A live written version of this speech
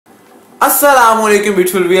अस्सलामुअलैकुम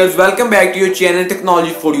beautiful viewers, welcome back to your channel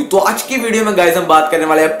technology for you. तो आज की वीडियो में गाइस हम बात करने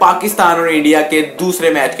वाले हैं पाकिस्तान और इंडिया के दूसरे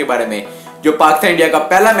मैच के बारे में। जो पाकिस्तान इंडिया का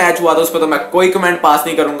पहला मैच हुआ था उस पर तो मैं कोई कमेंट पास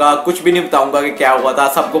नहीं करूंगा, कुछ भी नहीं बताऊंगा कि क्या हुआ था।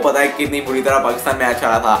 सबको पता है कितनी बुरी तरह पाकिस्तान मैच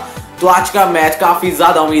हारा था। तो आज का मैच काफी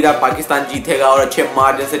ज्यादा उम्मीद है पाकिस्तान जीतेगा और अच्छे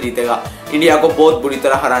मार्जिन से जीतेगा। इंडिया को बहुत बुरी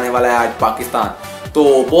तरह हराने वाला है आज पाकिस्तान। तो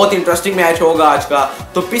बहुत इंटरेस्टिंग मैच होगा आज का।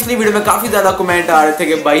 तो पिछली वीडियो में काफी ज्यादा कमेंट आ रहे थे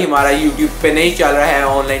कि भाई हमारा यूट्यूब पे नहीं चल रहा है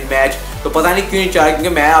ऑनलाइन मैच, तो पता नहीं क्यों नहीं चल रहा, क्योंकि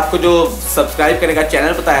मैं आपको जो सब्सक्राइब करने का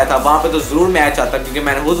चैनल बताया था वहां पे तो जरूर मैच आता, क्योंकि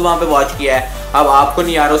मैंने खुद वहां पे वॉच किया है। अब आपको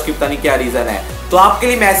नहीं आ रहा, उसकी पता नहीं क्या रीजन है। तो आपके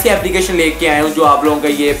लिए मैं ऐसी एप्लीकेशन लेके आया हूँ जो आप लोगों का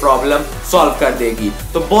ये प्रॉब्लम सॉल्व कर देगी।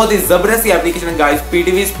 तो बहुत ही जबरदस्त एप्लीकेशन है गाइस,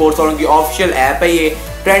 पीटीवी स्पोर्ट्स वालों की ऑफिशियल ऐप है, ये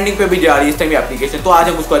ट्रेंडिंग पे भी जा रही है इस टाइम एप्लीकेशन। तो आज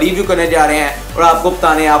हम उसका रिव्यू करने जा रहे हैं और आपको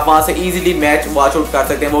बताने आप वहां से इजीली मैच वॉच आउट कर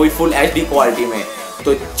सकते हैं, वो भी फुल एचडी क्वालिटी में।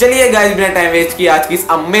 तो चलिए गाइस बिना टाइम वेस्ट किए आज की इस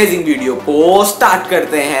अमेजिंग वीडियो को स्टार्ट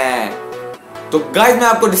करते हैं। तो गाइस मैं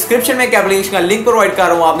आपको डिस्क्रिप्शन में एक एप्लीकेशन का लिंक प्रोवाइड कर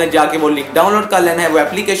रहा हूँ, आपने जाके वो लिंक डाउनलोड कर लेना है। वो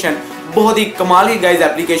एप्लीकेशन बहुत ही कमाल की गाइस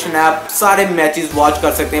एप्लीकेशन है, आप सारे मैचेस वॉच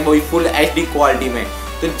कर सकते हैं वो भी फुल एचडी क्वालिटी में।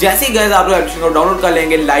 तो जैसे ही गाइस आप लोग एप्लीकेशन को डाउनलोड कर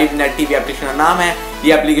लेंगे, लाइव नेट टीवी एप्लीकेशन का नाम है,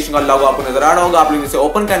 ये एप्लीकेशन का लोगो आपको नजर आ रहा होगा, आप लोग इसे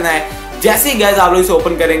ओपन करना है। जैसे ही गाइस आप लोग इसे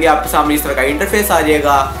ओपन करेंगे आपके सामने इस तरह का इंटरफेस आ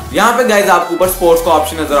जाएगा। यहाँ पे गाइस आपको ऊपर स्पोर्ट्स का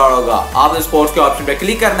ऑप्शन नजर आ रहा होगा, आपने स्पोर्ट्स के ऑप्शन पे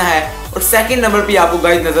क्लिक करना है और सेकंड नंबर पे आपको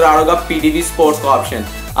गाइस नजर आ रहा होगा पीटीवी स्पोर्ट्स का ऑप्शन,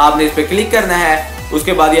 आपने इस पे क्लिक करना है।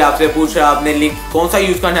 उसके बाद ये आपसे पूछ रहा है आपने लिंक कौन सा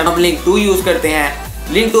यूज करना है, हम लिंक 2 यूज करते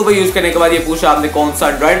हैं। लिंक 2 पे यूज करने के बाद ये पूछा आपने कौन सा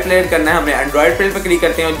एंड्रॉइड प्लेयर करना है, हमने एंड्रॉइड प्लेयर पे क्लिक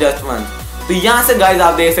करते हैं जस्ट वन। तो यहाँ से गाइस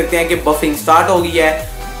आप देख सकते हैं कि बफिंग स्टार्ट हो गई है।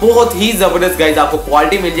 बहुत ही जबरदस्त गाइस आपको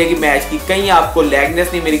क्वालिटी मिल जाएगी मैच की, कहीं आपको लैगनेस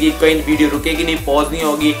नहीं मिलेगी, कहीं वीडियो रुकेगी नहीं, पॉज नहीं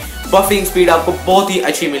होगी, बफिंग स्पीड आपको बहुत ही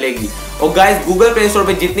अच्छी मिलेगी। और गाइस गूगल प्ले स्टोर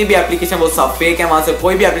पे जितनी भी एप्लीकेशन वो सब फेक है, वहां से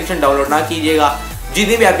कोई भी एप्लीकेशन डाउनलोड ना कीजिएगा।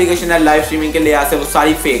 जितनी भी एप्लीकेशन है लाइव स्ट्रीमिंग के लिहाज से वो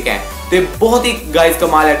सारी फेक है। तो ये बहुत ही गाइस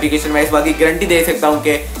कमाल एप्लीकेशन, मैं इस बात की गारंटी दे सकता हूँ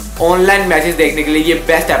कि ऑनलाइन मैचेस देखने के लिए ये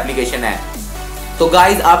बेस्ट एप्लीकेशन है। तो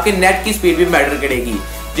गाइस आपके नेट की स्पीड भी मैटर करेगी,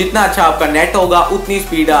 जितना अच्छा आपका नेट होगा उतनी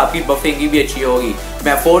स्पीड आपकी बफिंग की भी अच्छी होगी।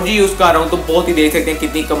 मैं 4G यूज कर रहा हूँ तो बहुत ही देख सकते हैं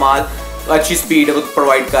कितनी कमाल अच्छी स्पीड वो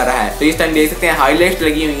प्रोवाइड कर रहा है। तो इस टाइम देख सकते हैं हाईलाइट्स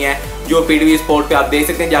लगी हुई हैं जो पीटीवी स्पोर्ट पे आप देख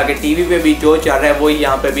सकते हैं, जाके टीवी पे भी जो चल रहा है वही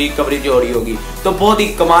यहाँ पे भी कवरेज हो रही होगी। तो बहुत ही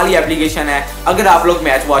कमाल की एप्लीकेशन है, अगर आप लोग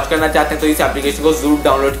मैच वॉच करना चाहते हैं तो इस एप्लीकेशन को जरूर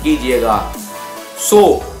डाउनलोड कीजिएगा।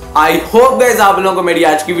 सो आई होप गाइस आप लोगों को मेरी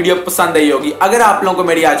आज की वीडियो पसंद आई होगी। अगर आप लोगों को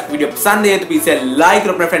मेरी आज की वीडियो पसंद आई तो प्लीज लाइक और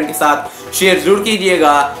अपने फ्रेंड के साथ शेयर जरूर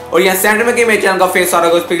कीजिएगा। और यहाँ सेंटर में मेरे चैनल का फेस आ रहा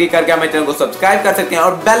है, उस पर क्लिक करके आप मेरे चैनल को सब्सक्राइब कर सकते हैं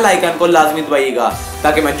और बेल आइकन को लाजमी दबाइएगा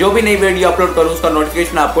ताकि मैं जो भी नई वीडियो अपलोड करूँ उसका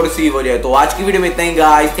नोटिफिकेशन आपको रिसीव हो जाए। तो आज की वीडियो में इतना ही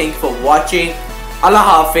guys, thank you for watching, Allah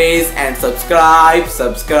Hafiz and subscribe.